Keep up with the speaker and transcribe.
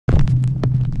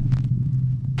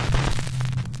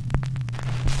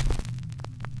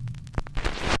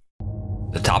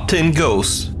Top 10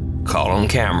 Ghosts Caught on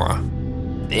Camera.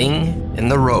 Thing in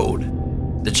the road.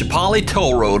 The Cipali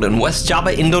Toll Road in West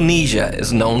Java, Indonesia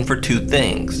is known for two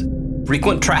things: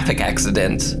 frequent traffic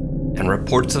accidents and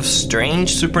reports of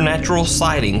strange supernatural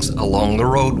sightings along the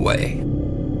roadway.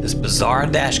 This bizarre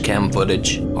dashcam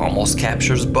footage almost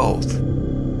captures both.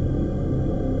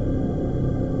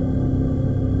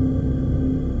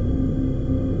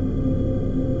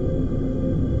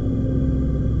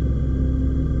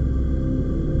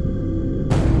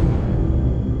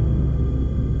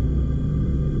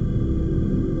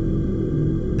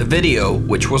 The video,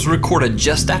 which was recorded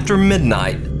just after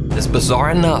midnight, is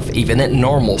bizarre enough even at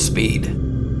normal speed,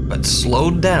 but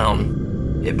slowed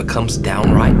down, it becomes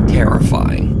downright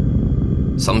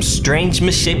terrifying. Some strange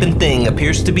misshapen thing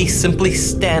appears to be simply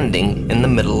standing in the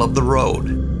middle of the road.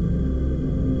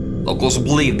 Locals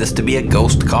believe this to be a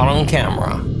ghost caught on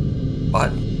camera,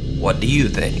 but what do you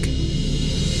think?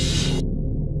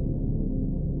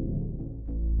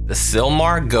 The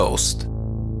Silmar Ghost.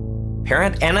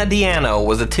 Parent Anna Diano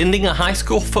was attending a high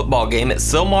school football game at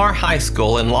Silmar High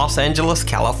School in Los Angeles,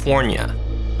 California.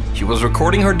 She was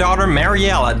recording her daughter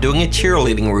Mariella doing a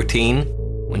cheerleading routine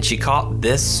when she caught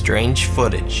this strange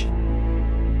footage.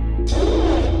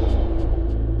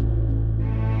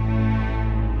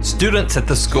 Students at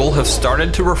the school have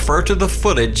started to refer to the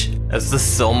footage as the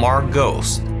Silmar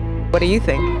Ghost. What do you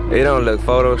think? It don't look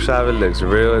Photoshop, it looks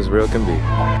real as real can be.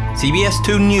 CBS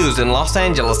 2 News in Los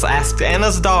Angeles asked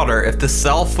Anna's daughter if the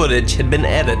cell footage had been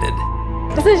edited.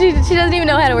 So she doesn't even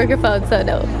know how to work her phone, so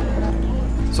no.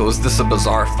 So is this a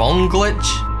bizarre phone glitch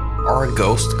or a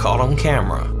ghost caught on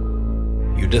camera?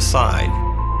 You decide.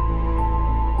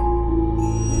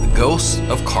 The Ghosts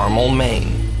of Carmel,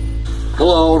 Maine.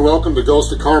 Hello and welcome to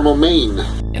Ghost of Carmel, Maine.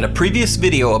 In a previous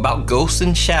video about ghosts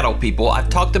and shadow people, I've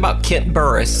talked about Kent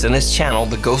Burris and his channel,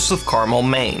 The Ghosts of Carmel,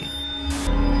 Maine.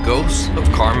 Ghosts of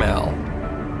Carmel.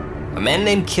 A man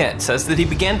named Kent says that he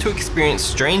began to experience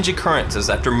strange occurrences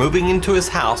after moving into his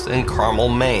house in Carmel,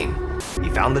 Maine. He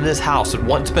found that his house had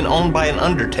once been owned by an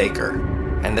undertaker,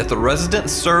 and that the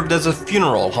residence served as a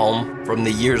funeral home from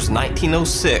the years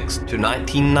 1906 to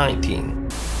 1919.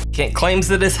 Kent claims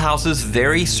that his house is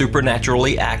very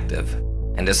supernaturally active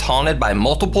and is haunted by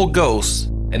multiple ghosts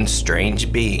and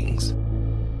strange beings.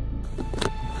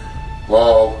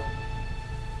 Hello?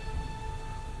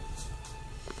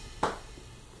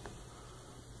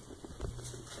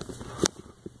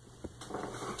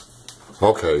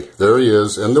 Okay, there he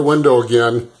is, in the window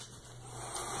again.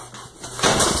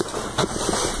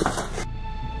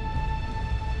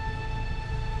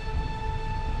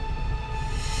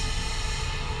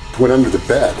 Went under the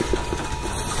bed.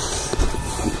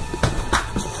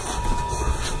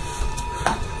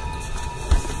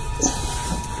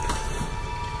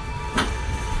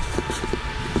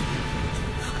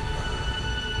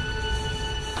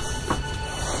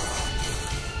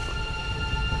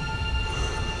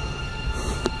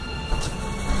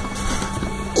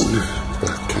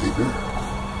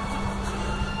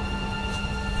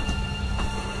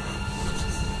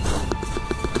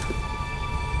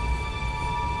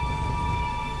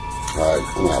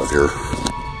 I'm out of here.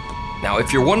 Now,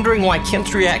 if you're wondering why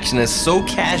Kent's reaction is so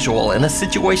casual in a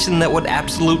situation that would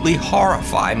absolutely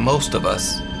horrify most of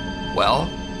us, well,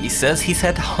 he says he's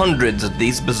had hundreds of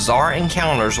these bizarre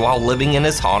encounters while living in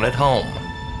his haunted home.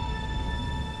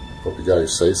 Hope you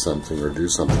guys say something or do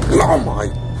something. Oh my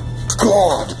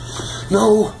God!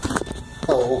 No!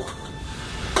 Oh.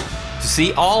 To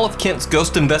see all of Kent's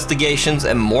ghost investigations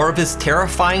and more of his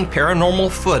terrifying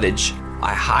paranormal footage,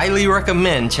 I highly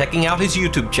recommend checking out his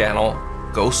YouTube channel,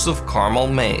 Ghosts of Carmel,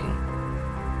 Maine.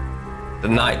 The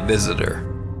Night Visitor.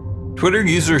 Twitter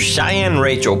user Cheyenne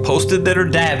Rachel posted that her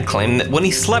dad claimed that when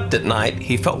he slept at night,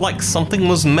 he felt like something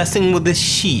was messing with his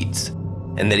sheets,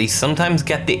 and that he sometimes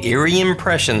got the eerie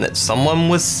impression that someone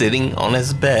was sitting on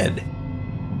his bed.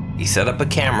 He set up a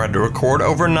camera to record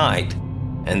overnight,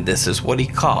 and this is what he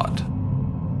caught.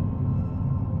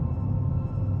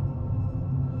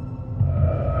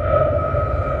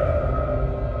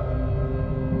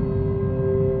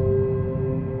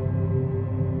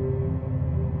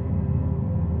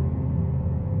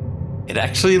 It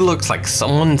actually looks like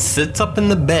someone sits up in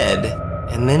the bed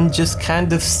and then just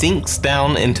kind of sinks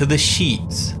down into the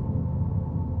sheets.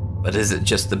 But is it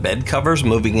just the bed covers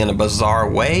moving in a bizarre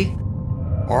way,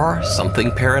 or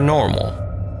something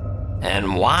paranormal?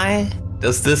 And why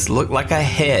does this look like a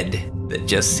head that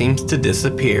just seems to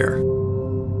disappear?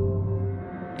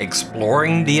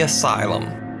 Exploring the Asylum.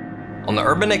 On the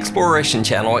Urban Exploration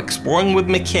channel, Exploring with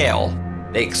Mikhail,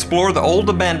 they explore the old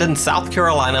abandoned South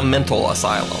Carolina mental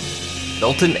asylum.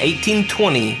 Built in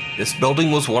 1820, this building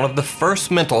was one of the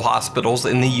first mental hospitals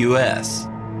in the US.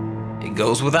 It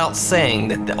goes without saying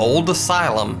that the old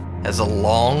asylum has a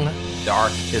long,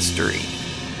 dark history.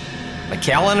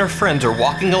 Mikhail and her friends are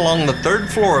walking along the 3rd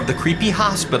floor of the creepy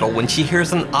hospital when she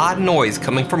hears an odd noise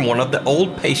coming from one of the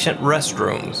old patient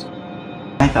restrooms.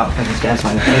 I thought for the stairs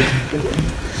one.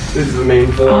 This is the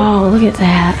main floor. Oh, look at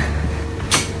that.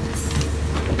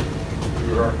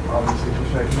 You are obviously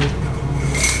protected.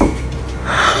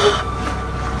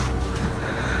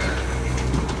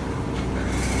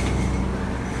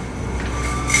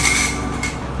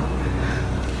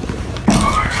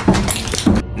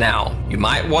 Now, you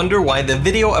might wonder why the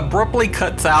video abruptly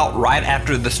cuts out right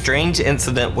after the strange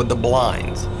incident with the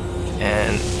blinds.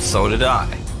 And so did I.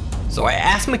 So I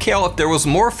asked Mikhail if there was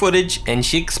more footage, and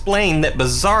she explained that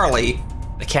bizarrely,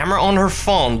 the camera on her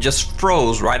phone just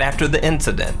froze right after the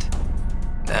incident.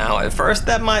 Now, at first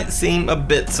that might seem a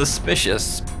bit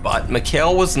suspicious, but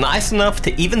Mikhail was nice enough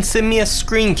to even send me a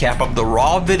screen cap of the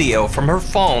raw video from her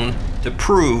phone to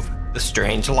prove the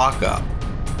strange lockup.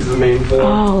 This is the main floor.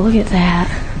 Oh, look at that.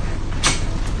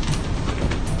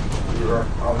 You are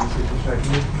obviously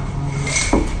protected.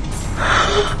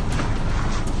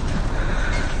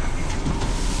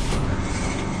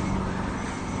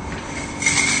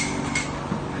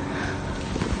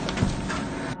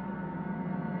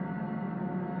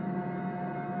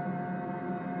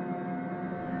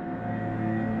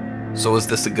 So is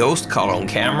this a ghost caught on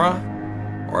camera?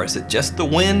 Or is it just the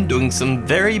wind doing some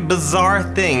very bizarre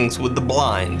things with the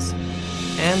blinds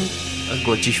and a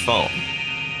glitchy phone?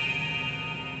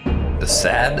 The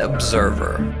Sad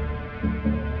Observer.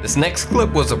 This next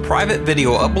clip was a private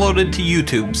video uploaded to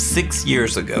YouTube 6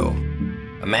 years ago.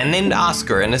 A man named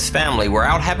Oscar and his family were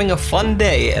out having a fun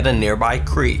day at a nearby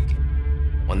creek.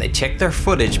 When they checked their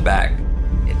footage back,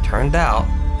 it turned out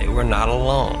they were not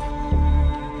alone.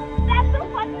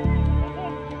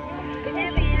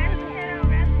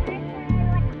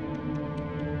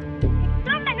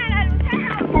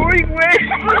 Uy, güey.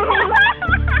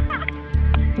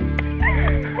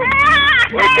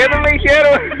 ¿Por qué no me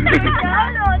dijeron?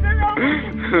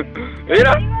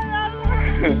 Mira.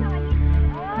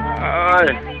 Ay.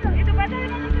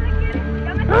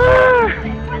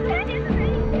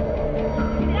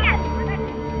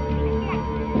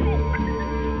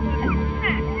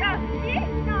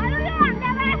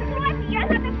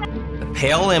 The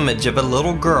pale image of a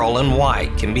little girl in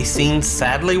white can be seen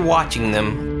sadly watching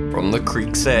them from the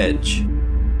creek's edge.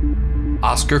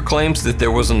 Oscar claims that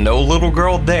there was no little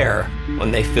girl there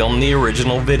when they filmed the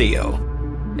original video.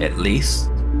 At least,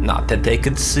 not that they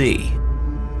could see.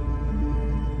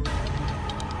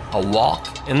 A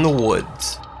walk in the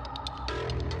woods.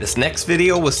 This next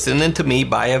video was sent in to me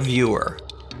by a viewer.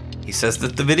 He says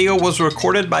that the video was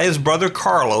recorded by his brother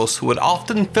Carlos, who would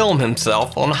often film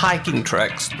himself on hiking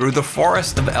treks through the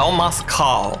forest of El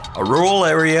Mascal, a rural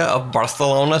area of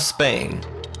Barcelona, Spain.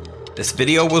 This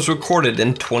video was recorded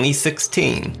in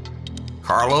 2016.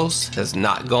 Carlos has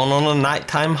not gone on a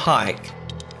nighttime hike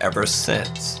ever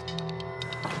since.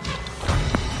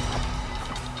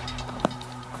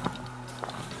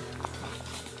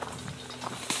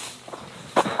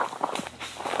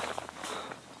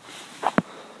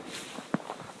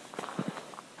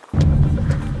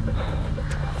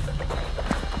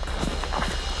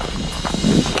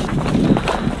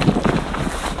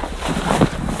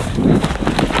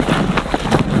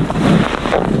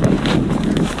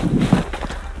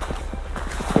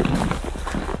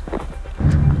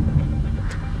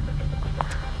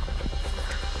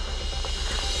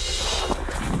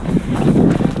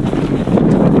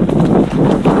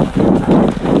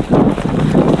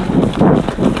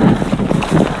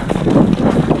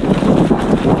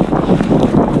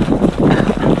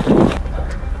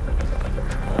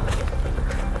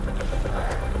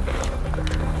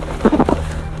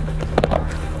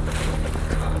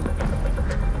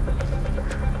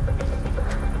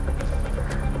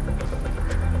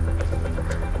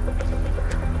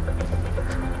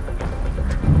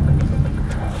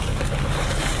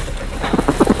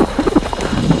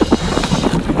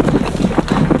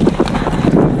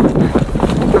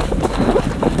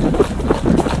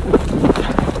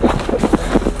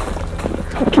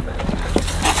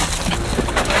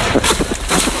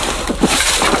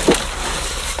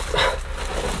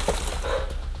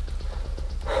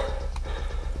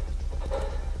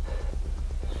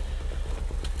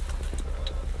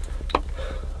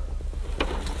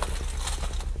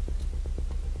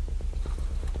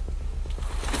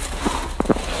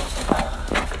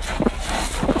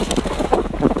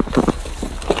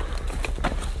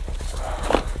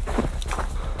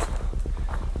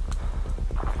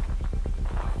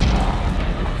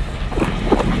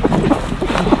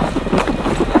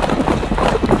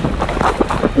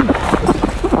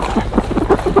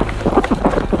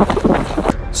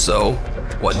 So,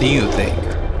 what do you think?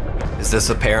 Is this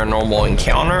a paranormal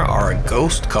encounter or a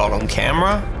ghost caught on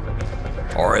camera?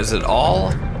 Or is it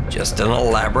all just an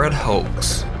elaborate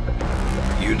hoax?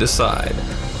 You decide.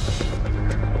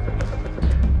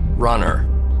 Runner.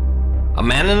 A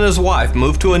man and his wife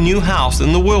move to a new house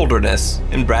in the wilderness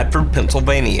in Bradford,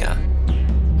 Pennsylvania.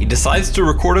 He decides to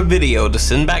record a video to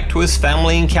send back to his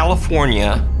family in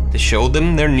California to show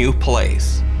them their new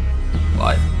place.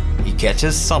 But he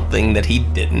catches something that he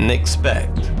didn't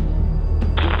expect.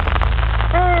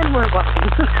 And we're walking.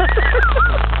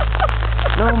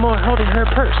 No more holding her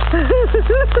purse.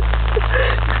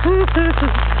 Ooh,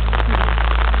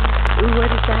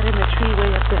 what is that in the tree way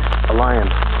up there? A lion.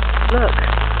 Look,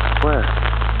 Where?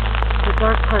 the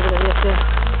dark part of it up there.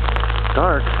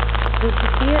 Dark? Did you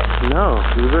see it? No.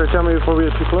 You better tell me before we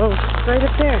get too close. Right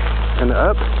up there. And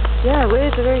up? Yeah, way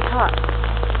at the very top.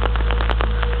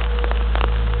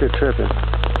 You're tripping.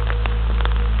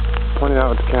 Point it out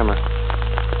with the camera.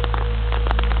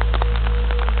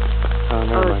 Oh,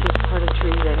 never Oh, mind. it's just part of the tree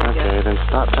then, I Okay, guess. then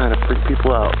stop trying to freak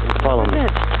people out and follow me.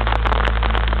 Good.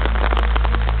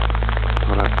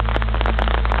 Hold on.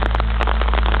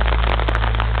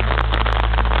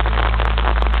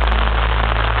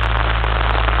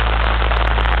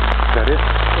 Is that it?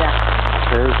 Yeah.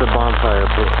 There's the bonfire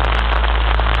pit.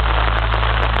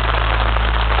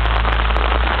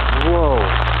 Whoa.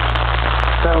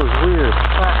 That was weird.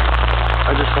 What?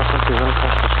 I just saw something run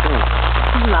across the screen.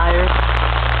 You liar.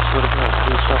 What is that?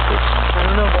 Who stopped this? I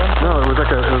don't know, man. No, it was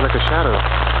like a shadow.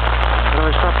 How do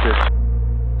I stop this?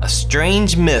 A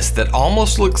strange mist that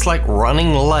almost looks like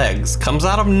running legs comes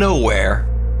out of nowhere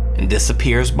and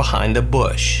disappears behind a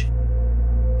bush.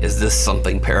 Is this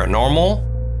something paranormal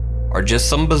or just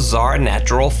some bizarre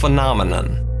natural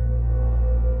phenomenon?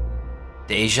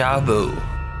 Deja vu.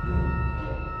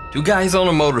 Two guys on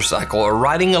a motorcycle are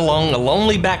riding along a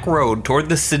lonely back road toward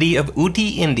the city of Uti,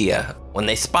 India, when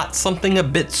they spot something a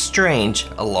bit strange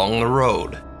along the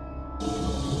road.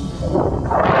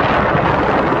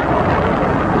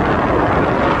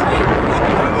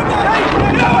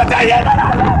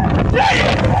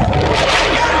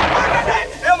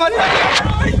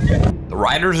 The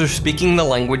riders are speaking the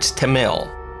language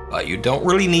Tamil, but you don't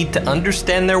really need to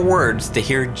understand their words to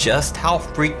hear just how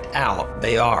freaked out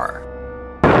they are.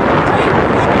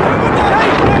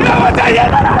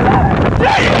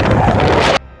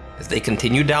 As they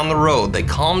continue down the road, they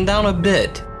calm down a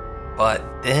bit, but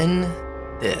then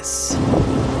this.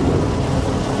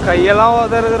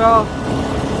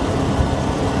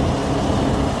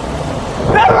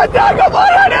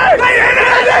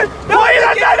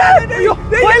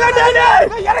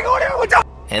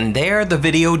 And there the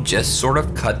video just sort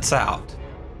of cuts out.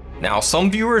 Now, some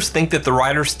viewers think that the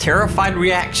writer's terrified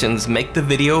reactions make the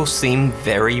video seem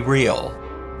very real.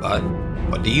 But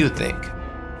what do you think?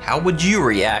 How would you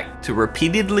react to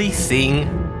repeatedly seeing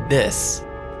this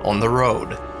on the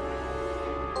road?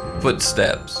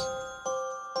 Footsteps.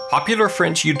 Popular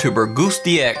French YouTuber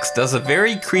GousteX does a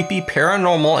very creepy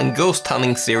paranormal and ghost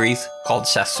hunting series called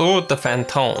Chasseur de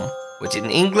Fantômes, which in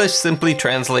English simply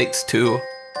translates to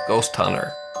Ghost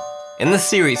Hunter. In the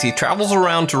series, he travels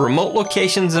around to remote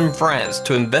locations in France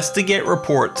to investigate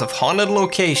reports of haunted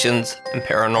locations and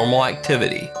paranormal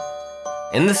activity.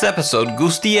 In this episode,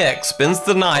 GousteX spends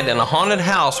the night in a haunted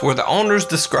house where the owners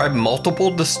describe multiple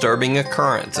disturbing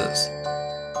occurrences.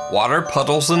 Water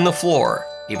puddles in the floor,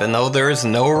 even though there is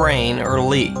no rain or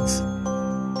leaks.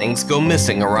 Things go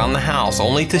missing around the house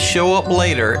only to show up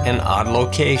later in odd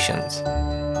locations.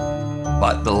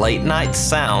 But the late night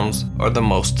sounds are the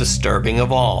most disturbing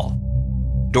of all.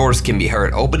 Doors can be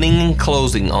heard opening and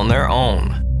closing on their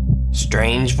own.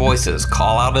 Strange voices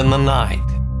call out in the night.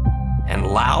 And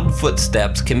loud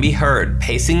footsteps can be heard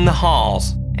pacing the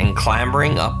halls and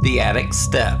clambering up the attic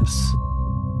steps.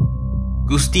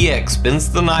 GousteX spends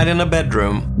the night in a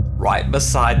bedroom right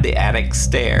beside the attic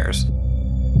stairs.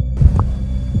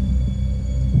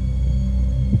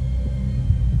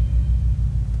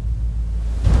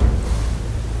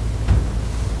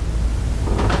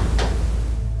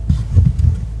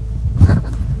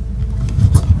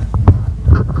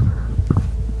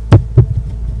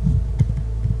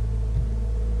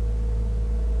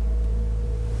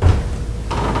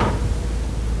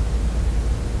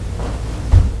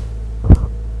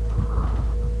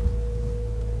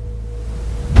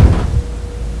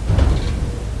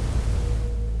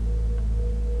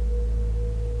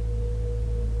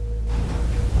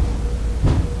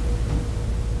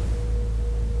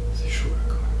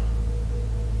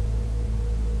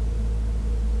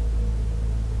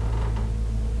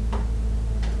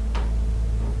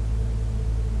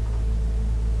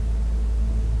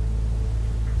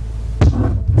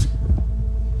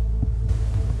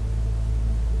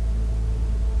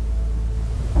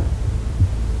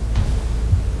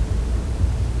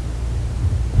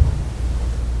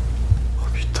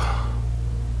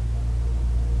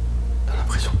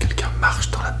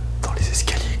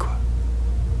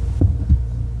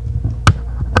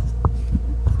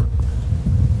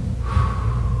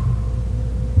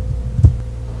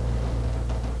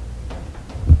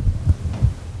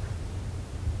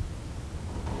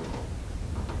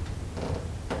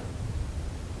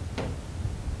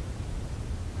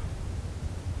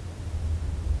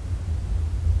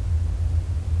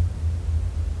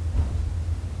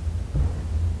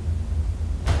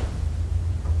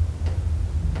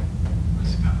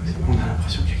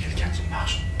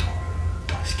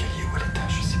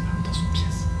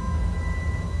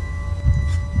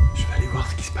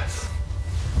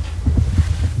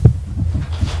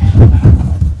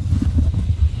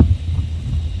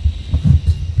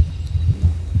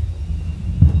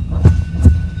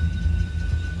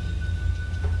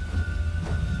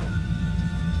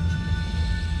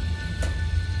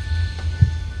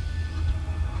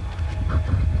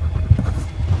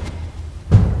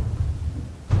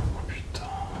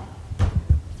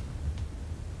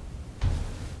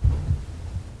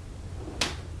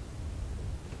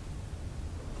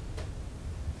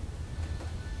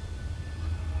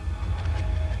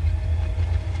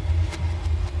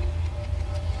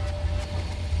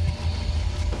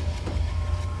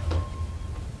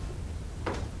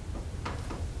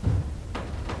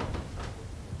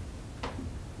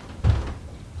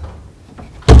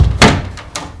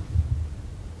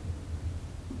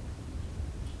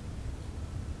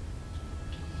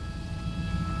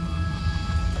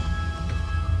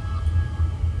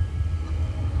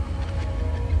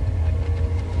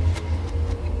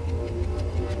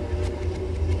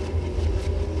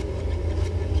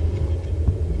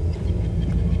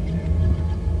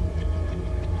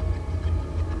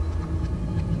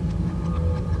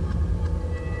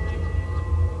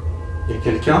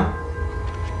 Y'a quelqu'un?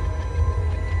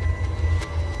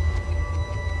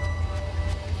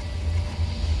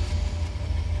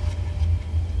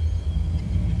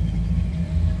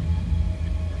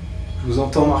 Je vous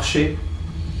entends marcher.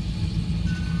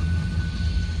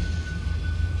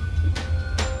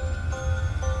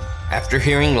 After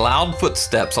hearing loud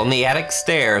footsteps on the attic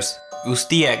stairs, Goose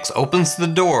DX opens the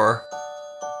door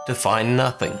to find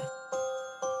nothing.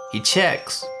 He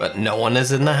checks, but no one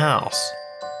is in the house.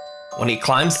 When he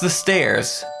climbs the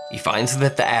stairs, he finds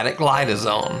that the attic light is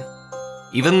on,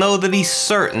 even though that he's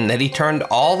certain that he turned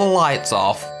all the lights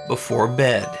off before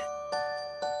bed.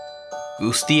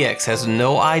 Goose DX has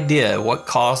no idea what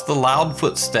caused the loud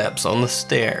footsteps on the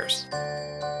stairs.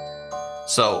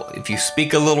 So, if you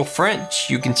speak a little French,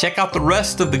 you can check out the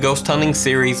rest of the ghost hunting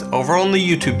series over on the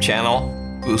YouTube channel,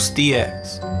 Goose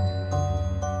DX.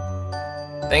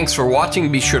 Thanks for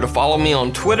watching. Be sure to follow me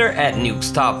on Twitter at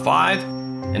Nuke's Top 5.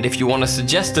 And if you want to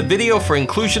suggest a video for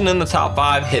inclusion in the Top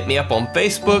 5, hit me up on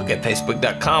Facebook at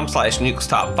facebook.com/Nukes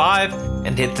Top 5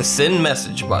 and hit the send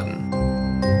message button.